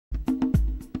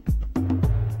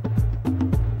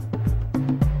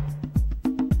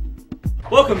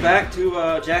Welcome back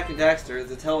to Jak and Daxter,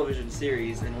 the television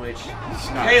series in which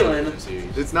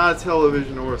Kalen... It's not a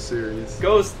television or a series.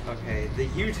 Goes... Okay, the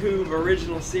YouTube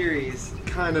original series.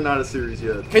 Kinda not a series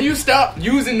yet. Can you stop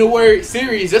using the word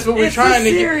series? That's what we're trying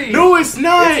to get. No, it's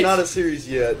not! It's not a series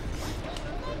yet.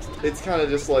 It's kind of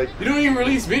just like... You don't even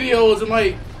release videos and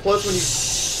like... Plus when you...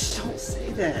 Shh, don't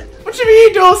say that. What you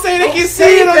mean don't say they can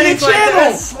see it on your channel? Like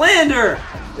that's slander!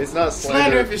 It's not slander.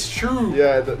 Slander if it's true.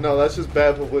 Yeah, no, that's just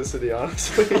bad publicity,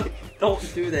 honestly.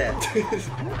 Don't do that.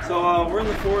 So, we're in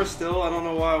the forest still. I don't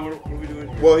know why. What are we doing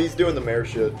here? Well, he's doing the mayor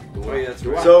shit. Oh, yeah, that's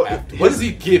right. So, what does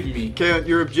he give me? Okay,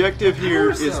 your objective here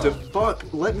is to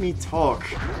let me talk.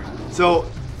 So,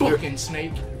 fucking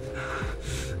snake.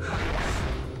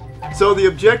 So the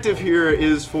objective here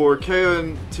is for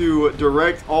Kaon to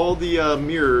direct all the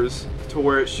mirrors to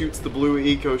where it shoots the blue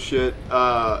eco shit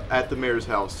at the mayor's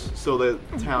house, so that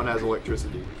town has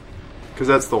electricity. Because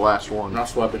that's the last one. I'm not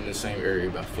swapping in the same area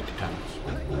about 50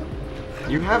 times.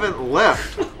 You haven't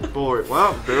left, boy.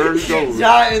 Well, there you go.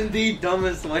 Not in the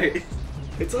dumbest way.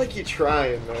 It's like you're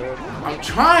trying, man. I'm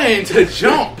trying to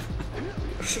jump.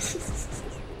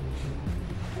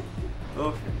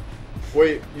 Okay.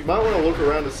 Wait, you might want to look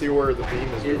around to see where the beam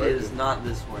is directed. It is not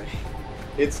this way.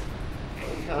 It's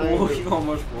kind Whoa, of... you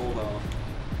almost rolled off.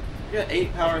 You got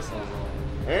 8 power cells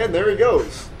on. And there he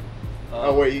goes.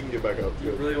 Oh wait, he can get back up.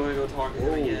 You really want to go talk to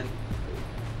him again?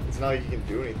 It's not like you can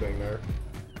do anything there.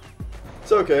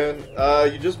 It's okay.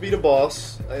 You just beat a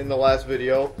boss in the last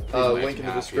video. Link in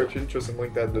the description. Tristan,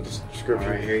 link that in the description.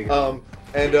 Alright, here you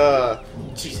go.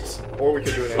 Jesus. Or we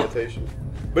could do an annotation.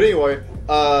 But anyway,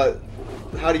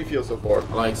 how do you feel so far?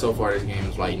 Like, so far this game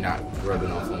is like not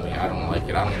rubbing off on me. I don't like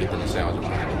it. I don't get the nostalgia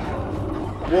behind it.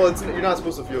 Well, you're not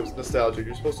supposed to feel nostalgic.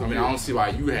 You're supposed to. I mean, I don't see why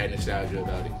you had nostalgia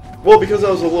about it. Well, because I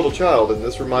was a little child, and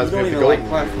this reminds me of the golden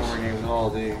years. You don't even like platformer games at all,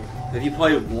 do you? Have you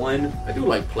played one? I do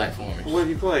like platformers. What have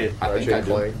you played? I think I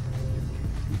do.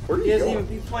 Where are you going?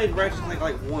 He played Ratchet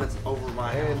like once over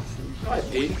my head. No, I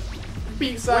didn't.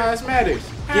 Beat size matters.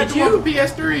 Did you? On the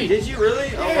PS3. Did you really?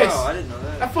 Yes. Oh wow, I didn't know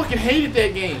that. I fucking hated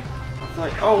that game. I was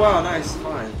like, oh wow, nice,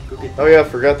 fine. Go get Oh yeah, I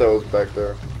forgot that was back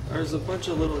there. There's a bunch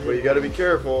of little... But you gotta be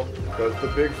careful, because the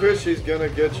big fish, he's gonna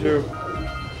get you.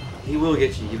 He will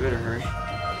get you, you better hurry.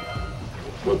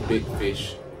 What big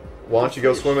fish? Why don't you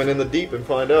go swimming in the deep and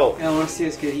find out? Yeah, I want to see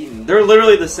us get eaten. They're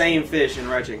literally the same fish in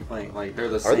Ratchet and Clank. Like, they're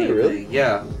the same they really? thing.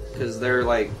 Yeah, because they're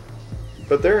like...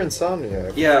 But they're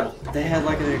Insomniac. Yeah, they had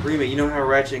like an agreement. You know how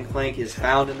Ratchet and Clank is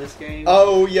found in this game?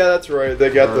 Oh, yeah, that's right. They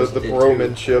got the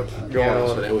bromanship going on.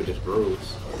 So they were just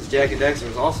bros. Jak and Daxter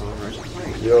was also in Ratchet and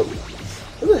Clank. Yep.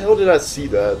 Where the hell did I see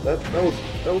that? That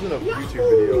was in a YouTube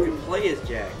video. You can play as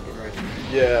Jak in Ratchet and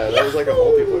Clank. Yeah, that was like a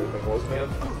multiplayer thing, wasn't it?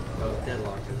 That was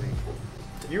Deadlocked, I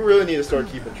think. You really need to start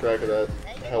keeping track of that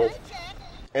health.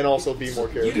 And also be more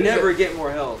careful. You never get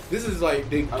more health. This is like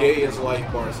the gayest life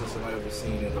bar system I've ever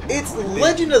seen. It's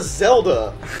Legend of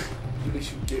Zelda! At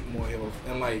least you get more health.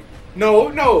 And like,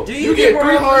 no. Do you get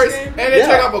 3 hearts and they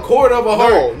take off a quarter of a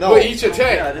heart for each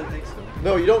attack. Yeah, I didn't think so.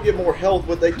 No, you don't get more health,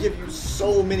 but they give you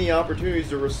so many opportunities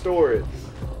to restore it.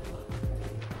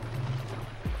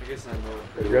 I guess I know.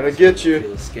 They're gonna get you. It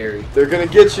was scary. They're gonna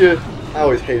get you. I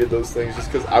always hated those things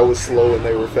just because I was slow and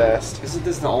they were fast. Isn't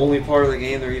this the only part of the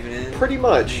game they're even in? Pretty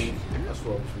much.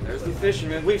 There's the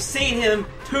fisherman. We've seen him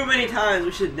too many times.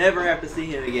 We should never have to see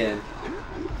him again.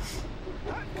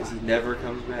 Because he never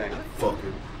comes back.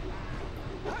 Fucker.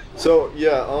 So,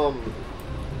 yeah,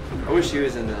 I wish he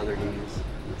was in the other games.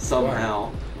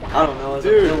 Somehow. I don't know, as a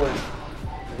Dude. villain.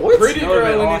 what? Pretty That would've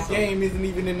girl been in awesome. this game isn't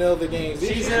even in the other games.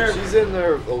 She's there She's in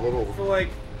there a little. for like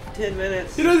 10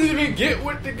 minutes. He doesn't even get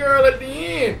with the girl at the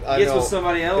end. I Gets know. with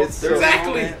somebody else. It's There's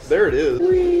exactly. romance. There it is.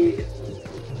 Whee!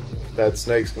 That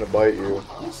snake's gonna bite you.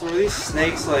 So are these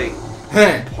snakes like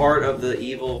part of the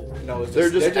evil? No, it's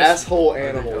They're just asshole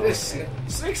animals.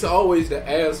 Snakes are always the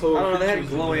asshole. I don't know, they had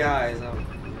creatures. glowy eyes.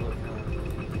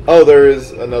 Oh, there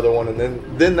is another one, and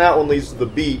then that one leads to the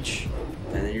beach,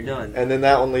 And then you're done. and then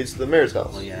that one leads to the mayor's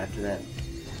house. Well, yeah, after that.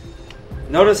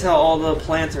 Notice how all the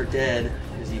plants are dead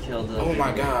because you killed the... Oh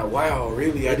my god, wow,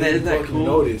 really? I Isn't didn't that fucking cool?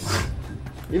 notice.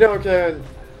 You know, Ken,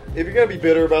 if you're gonna be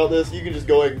bitter about this, you can just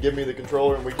go ahead and give me the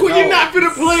controller and we can... Well, you're not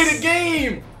gonna play the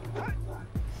game!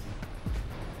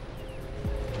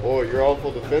 Boy, you're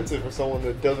awful defensive for someone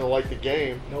that doesn't like the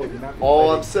game. No, you're not gonna All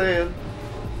play I'm saying.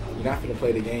 You're not gonna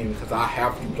play the game because I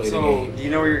have to play the So, game. do you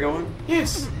know where you're going?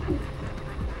 Yes.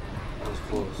 That was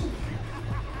close.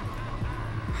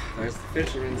 There's the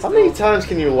fisherman How still. many times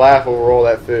can you laugh over all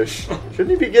that fish?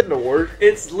 Shouldn't you be getting to work?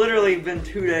 It's literally been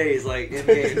 2 days, like, in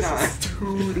game time.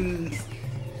 2 days.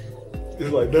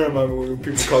 It's like, damn, I remember when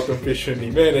people caught them fish in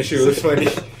me. Man, that shit was funny.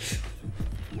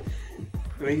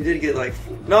 mean, he did get like...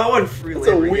 No, it wasn't free It's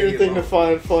a labor. He weird gave thing to up.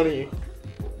 find funny.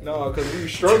 No, because we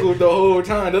struggled the whole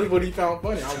time. That's what he found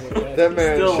funny. I went back. That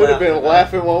man Still should have been laughing.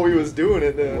 laughing while we was doing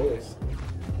it then. Was.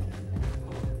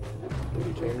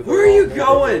 Where are you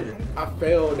going? I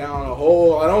fell down a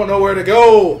hole. I don't know where to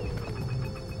go.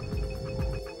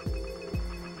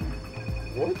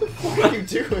 What the fuck are you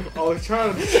doing? I was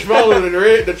trying to follow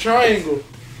the triangle.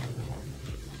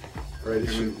 Right,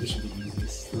 this should be easy.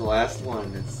 This is the last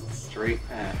one. It's a straight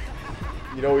path.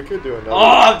 You know, we could do another. Oh,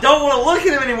 I don't want to look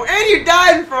at him anymore. And you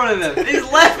died in front of him. He's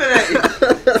laughing at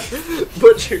you.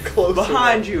 But you're close.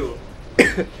 Behind you.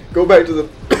 Go back to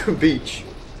the beach.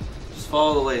 Just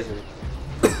follow the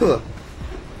laser.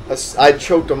 I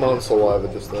choked him on saliva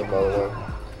just then, by the way.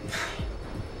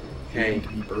 Okay.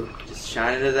 Just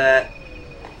shine into that.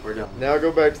 We're done. Now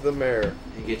go back to the mare.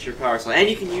 And get your power cell. And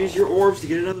you can use your orbs to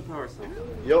get another power cell.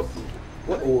 Yep.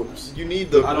 What orbs? You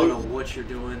need the I don't blue. know what you're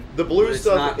doing. The blue but it's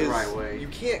stuff not is the right way. You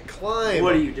can't climb.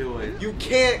 What are you doing? You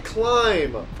can't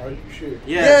climb. Are you sure?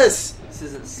 Yes. This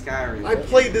isn't Skyrim. I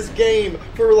played this game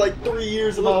for like 3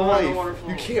 years of my Look around the life. waterfall.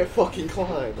 You can't fucking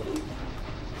climb.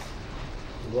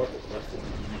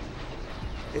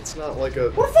 It's not like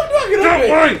a. Where the fuck do I get up Don't there?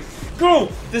 worry.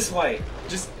 Go this way.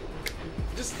 Just.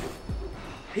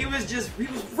 He was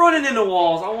running into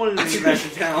walls. I wanted him to get back to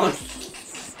town.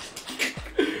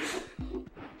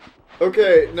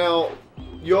 Okay, now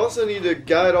you also need to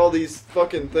guide all these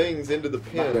fucking things into the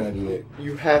I'm not gonna pin. do it.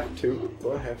 You have to.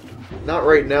 Do I have to? Not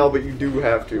right now, but you do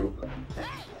have to.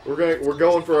 We're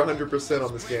going for 100%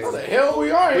 on this game. Where the hell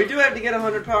we are? We do have to get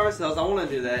 100 power cells. I want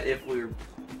to do that if we're,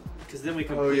 because then we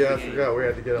can. Oh yeah, I forgot we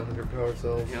had to get 100 power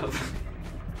cells. Yep.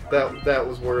 That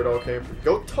was where it all came from.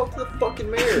 Go talk to the fucking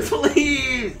mayor.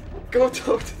 Please. Go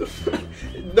talk to the.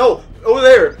 No, over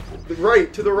there.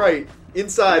 Right to the right.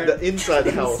 Inside the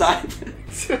house.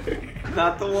 Inside.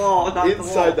 Not the wall. Not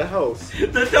Inside the the house. wall.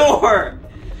 The door.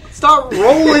 Stop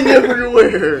rolling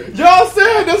everywhere. Y'all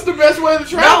said that's the best way to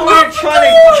Now travel. we're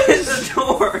trying to get the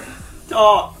door.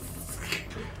 Talk.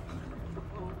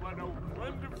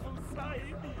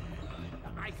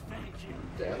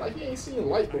 Damn, like he ain't seen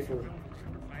light before.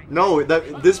 No,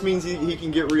 this means he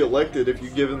can get reelected if you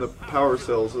give him the power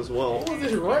cells as well. Who was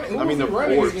this running? Who I mean was the he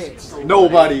running orbs. against?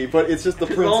 Nobody, but it's just the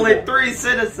There's principle. only 3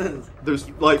 citizens. There's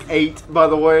like 8, by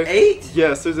the way. 8?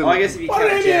 Yes, there's an. Oh, I guess if you Why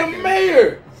count they Jack need a and-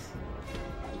 mayor?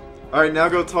 All right, now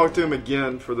go talk to him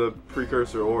again for the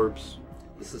precursor orbs.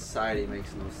 The society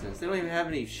makes no sense. They don't even have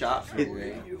any shops or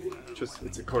anything.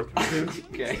 It's a cartoon.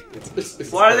 Okay.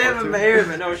 It's Why do they have a cartoon. mayor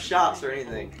but no shops or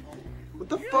anything? What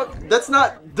the fuck? That's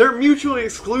not. They're mutually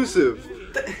exclusive.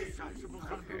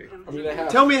 I mean, they have.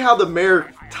 Tell me how the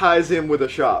mayor ties in with a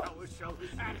shop.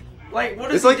 Like, what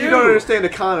does It's he like do? you don't understand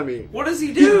economy. What does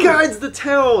he do? He guides the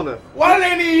town. Why do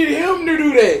they need him to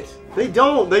do that? They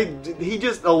don't. He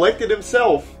just elected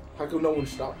himself How come no one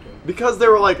stopped him? because they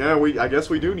were like, I guess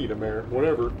we do need a mayor.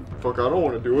 Whatever. Fuck, I don't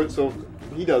want to do it, so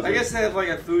he does it. I guess they have like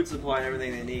a food supply and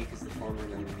everything they need because the farmer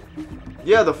doesn't.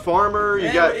 Yeah, the farmer.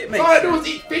 You got. It All makes I do sense.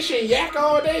 is eat fish and yak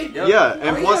all day. Yep. Yeah,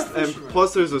 and Oh, plus, yeah, and fisherman.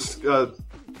 plus, there's a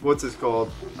what's this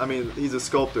called? I mean, he's a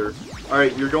sculptor. All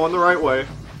right, you're going the right way.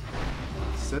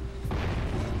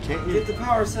 Can't you? Get the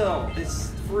power cell. It's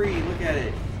free. Look at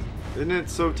it. Isn't it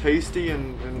so tasty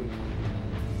and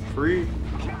free?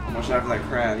 Watch out for that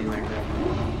crab. You might grab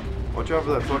it. Watch out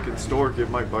for that fucking stork. It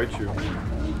might bite you.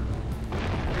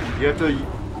 You have to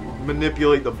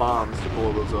manipulate the bombs to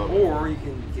blow those up. Or you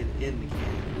can get in the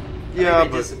cannon. Yeah, I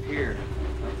think they but disappear.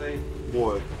 Don't they?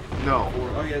 what? No, Or,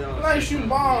 oh yeah, no. They're not shooting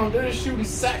bombs. They're just shooting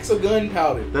sacks of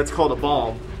gunpowder. that's called a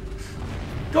bomb.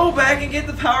 Go back and get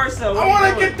the power cell. What I are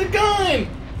you want to doing? get the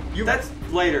gun. That's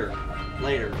later.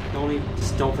 Later.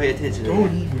 Just don't pay attention to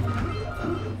it.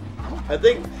 even. I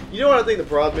think you know what I think the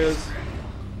problem is.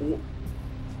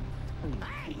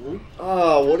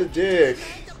 Oh, what a dick!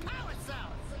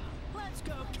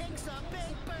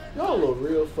 Y'all look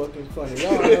real fucking funny.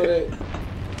 Y'all know that.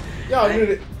 Y'all knew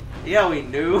that. Yeah, we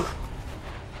knew.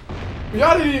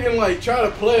 Y'all didn't even like try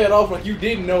to play it off like you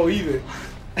didn't know either.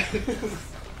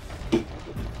 You're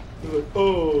like,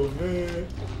 oh man.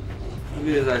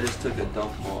 Because I just took a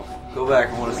dump walk. Go back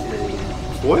and want to see that again.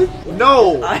 What?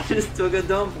 No! I just took a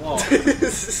dump walk.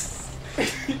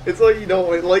 It's like he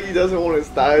doesn't want his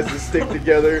thighs to stick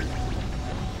together.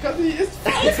 Cause his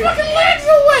fucking legs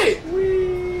are wet.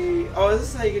 Whee! Oh, this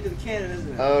is how you get to the cannon,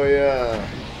 isn't it? Oh yeah.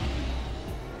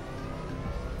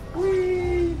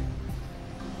 Whee!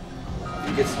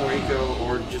 You get some more eco,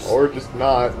 Or just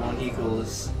not. one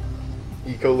ecoless.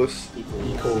 Ecoless.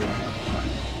 Eco.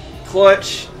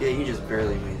 Clutch. Yeah, you just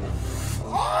barely made it.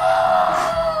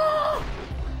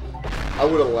 I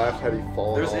would have laughed had he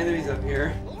fallen There's off. enemies up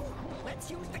here.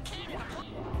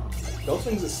 Those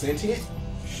things are sentient?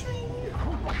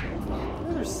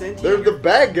 They're sentient. They're the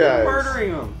bad You're guys.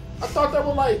 murdering them. I thought they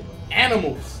were like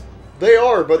animals. They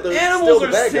are, but they're Animals still the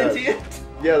are bad sentient. guys.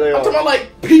 Yeah, they I'm are. talking about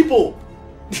like people.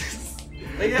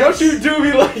 They have Don't you do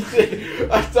me like that.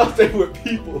 I thought they were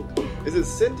people. Is it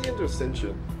sentient or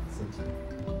sentient?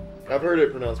 I've heard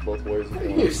it pronounced both ways. Where do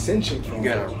you hear sentient from? You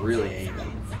gotta really aim it.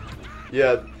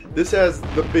 Yeah, this has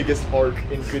the biggest arc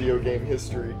in video game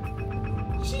history.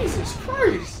 Jesus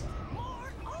Christ.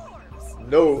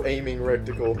 No aiming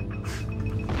reticle.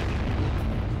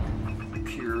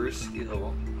 Pure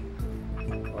skill.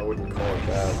 I wouldn't call it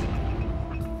that.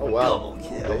 Oh wow, Double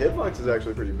kill. the hitbox is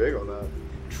actually pretty big on that.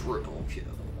 Triple kill.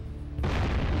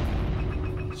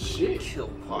 Shit. Kill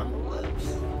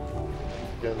apocalypse.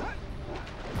 Again.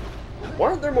 Why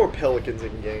aren't there more pelicans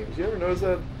in games? You ever notice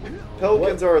that?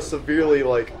 Pelicans are a severely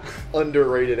like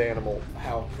underrated animal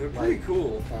How? They're pretty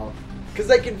cool. How? because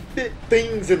they can fit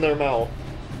things in their mouth.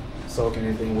 So can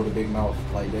anything with a big mouth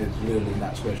like that is literally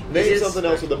not special. Name is something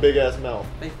else with a big ass mouth,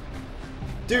 They,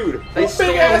 dude. they What store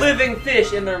big ass- living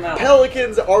fish in their mouth.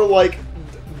 Pelicans are like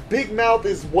big mouth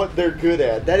is what they're good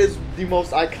at. That is the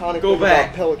most iconic Go thing back.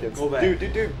 about pelicans. Go back.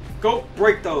 Dude. Go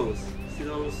break those. See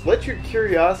those? Let your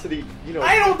curiosity, you know.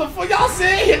 I know what the fuck y'all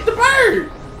said. Hit the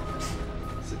bird.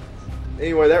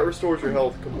 Anyway, that restores your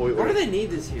health completely. Why do they need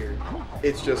this here?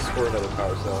 It's just for another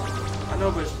power cell. I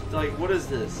know, but like, what is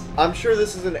this? I'm sure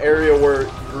this is an area where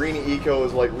green eco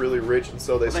is like really rich, and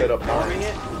so they Are set they up farming mines.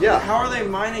 it? Yeah. How are they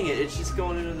mining it? It's just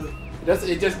going into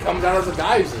the. It just comes out as a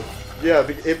geyser. Yeah,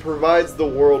 it provides the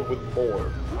world with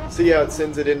more. See how it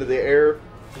sends it into the air?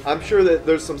 I'm sure that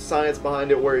there's some science behind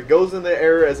it where it goes in the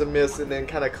air as a mist and then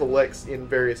kind of collects in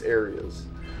various areas.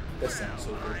 That sounds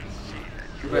so good.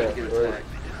 You're about to get right. attacked.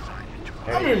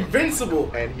 And I'm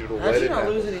invincible. and he How'd let you it not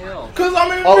happen. lose any health? Cause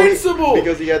I'm Oh, invincible.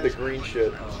 because he had the green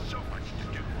shit. Oh.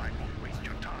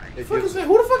 It Fuck gives- is that?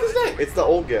 Who the fuck is that? it's the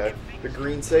old guy, the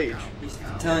green sage. He's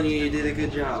telling you did a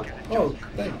good job. Oh,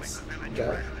 thanks.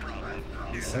 Got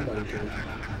it. Somebody killed me.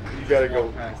 You gotta go.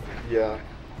 Walk past it. Yeah.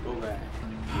 Go back.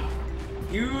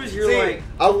 Use your See, like.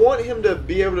 I want him to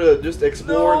be able to just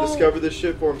explore and No. discover this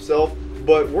shit for himself,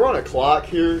 but we're on a clock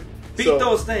here. Beat so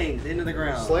those things into the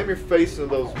ground. Slam your face into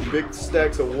those big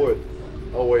stacks of wood.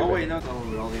 Oh wait. Oh man. wait, not the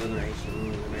one, all the other ancient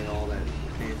rooms that made all that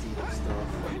fancy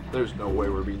stuff. There's no way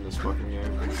we're beating this fucking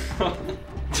game.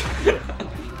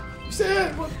 You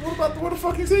said what about what the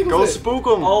fucking seagulls? Go said? spook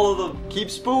them. all of them. Keep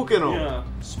spooking them. Yeah.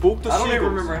 Spook the I don't even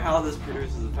seagulls. remember how this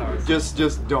produces the power.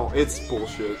 Just don't. It's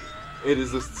bullshit. It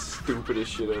is the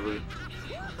stupidest shit ever.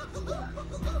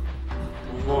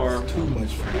 More. Too much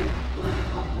for me.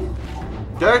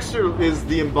 Daxter is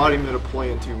the embodiment of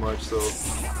playing too much, so.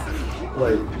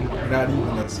 Like, not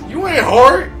even that. You ain't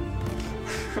hard.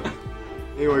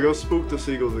 Anyway, go spook the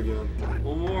seagulls again.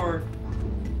 One more.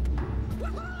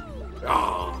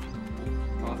 Ah.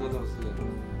 Oh, I thought that was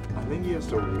it. I think he has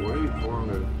to wait for him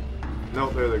to.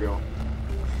 Nope, there they go.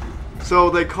 So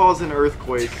they cause an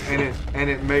earthquake, and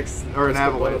it makes or an It's the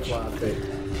avalanche. butterfly effect.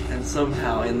 And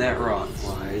somehow in that rock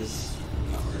flies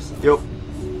power cell.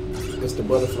 Yep, It's the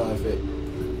butterfly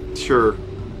effect. sure.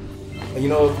 And you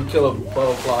know, if you kill a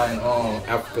butterfly in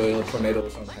Africa, a tornado or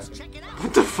something happens.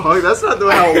 What the fuck? That's not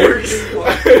how it works.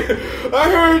 I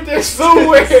heard that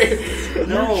somewhere.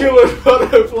 No. You kill a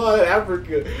butterfly in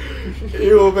Africa,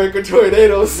 it will make a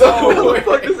tornado How somewhere. the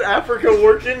fuck does Africa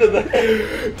work into that?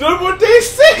 That's what they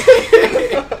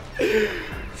said.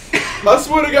 I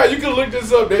swear to God, you can look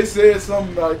this up. They said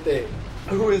something like that.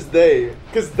 Who is they?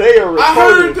 Because they are retarded. I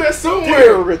heard that They are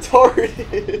somewhere.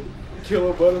 retarded. Kill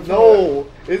a butterfly. No,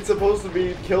 it's supposed to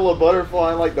be kill a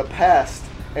butterfly in like the past,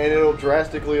 and it'll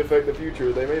drastically affect the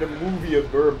future. They made a movie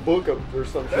or a book or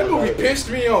some shit. That movie about it. pissed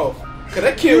me off. Cause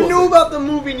that kid You was knew about the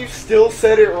movie and you still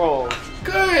said it wrong.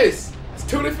 Cause it's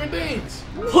two different things.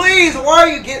 Please, why are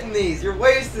you getting these? You're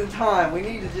wasting time. We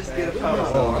need to just get a power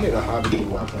Oh, cell. I need a hobby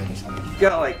while playing this game. You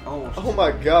got like almost. Oh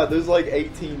my god, there's like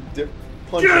 18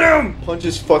 punches. Get him! Punch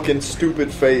his fucking stupid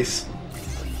face.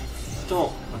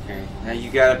 Don't. Okay, now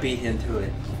you gotta beat him to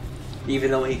it.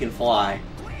 Even though he can fly.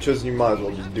 Just you might as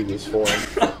well just do this for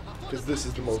him. Because this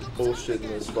is the most bullshit in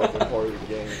this fucking part of the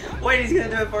game. Wait, he's gonna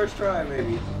do it first try,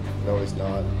 maybe. No, he's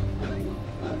not.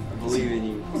 I believe in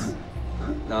you.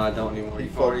 No, I don't anymore. He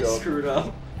You've already fucked up. screwed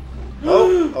up.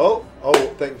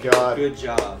 Oh, thank God. Good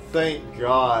job. Thank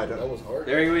God. That was hard.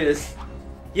 There he is.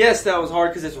 Yes, that was hard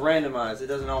because it's randomized. It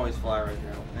doesn't always fly right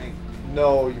there, I don't think.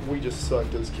 No, we just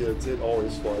sucked as kids. It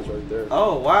always flies right there.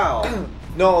 Oh, wow.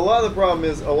 No, a lot of the problem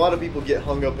is a lot of people get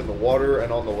hung up in the water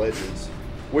and on the ledges.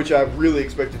 which I really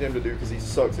expected him to do because he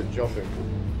sucks at jumping.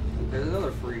 There's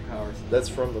another free power cell. That's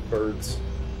from the birds.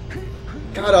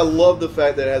 God, I love the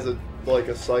fact that it has a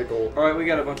cycle. Alright, we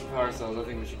got a bunch of power cells. I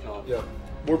think we should call it. Yeah.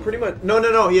 We're pretty much...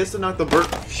 No. He has to knock the bird...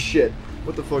 Shit.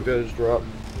 What the fuck did I just drop?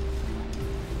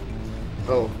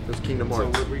 Oh, there's Kingdom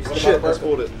Hearts. So we're Shit, let's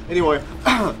hold it. Anyway.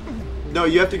 No,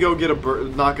 you have to go get a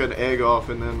bird... Knock an egg off,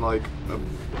 and then, like...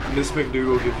 Miss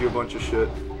McDougal gives you a bunch of shit.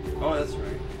 Oh, that's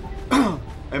right.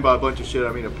 And by a bunch of shit,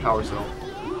 I mean a power cell.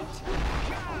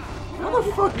 How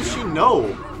the fuck does she know?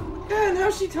 Yeah, and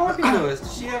how's she talking to us?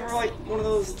 Does she have, like, one of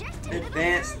those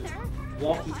advanced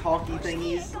walkie-talkie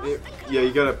thingies? Yeah,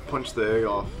 you gotta punch the egg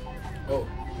off. Oh.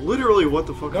 Literally, what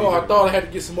the fuck? No, I thought I had to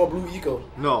get some more blue eco.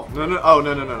 No. Oh,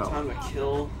 no. Time to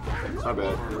kill. My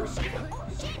bad.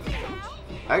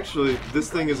 Actually, this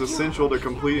thing is essential to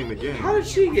completing the game. How did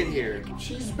she get here?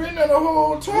 She's been there the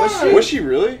whole time. Was she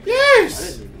really?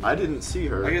 Yes. I didn't see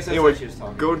her. I guess that's anyway, what she was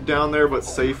talking go about. down there, but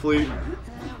safely.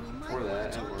 For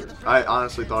that works. I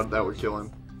honestly thought that would kill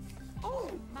him.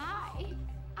 Oh my!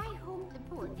 I hope the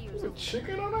poor dears A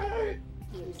chicken on her head.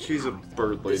 She's a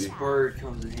bird This lady. bird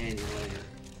comes in handy later.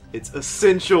 It's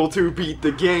essential to beat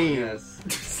the game. Yes.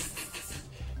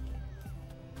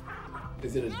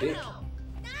 Is it a dick?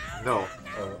 No,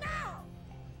 Look,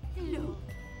 isn't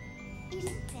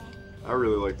that I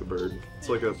really like the bird. It's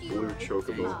like a blue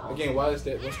chocobo. Again, why is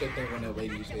that? What's that thing on that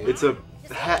lady's head? It's a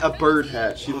bird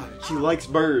hat. She likes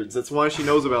birds. That's why she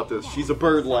knows about this. She's a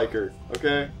bird liker.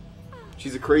 Okay.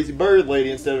 She's a crazy bird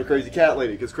lady instead of a crazy cat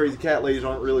lady, because crazy cat ladies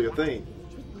aren't really a thing.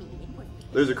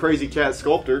 There's a crazy cat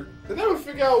sculptor. I never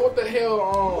figure out what the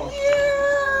hell.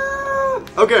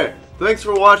 Okay, thanks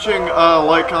for watching.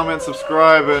 Like, comment,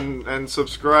 subscribe, and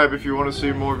subscribe if you want to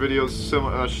see more videos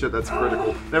similar. Oh shit, that's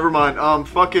critical. Never mind.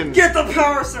 Fucking Get the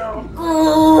power cell!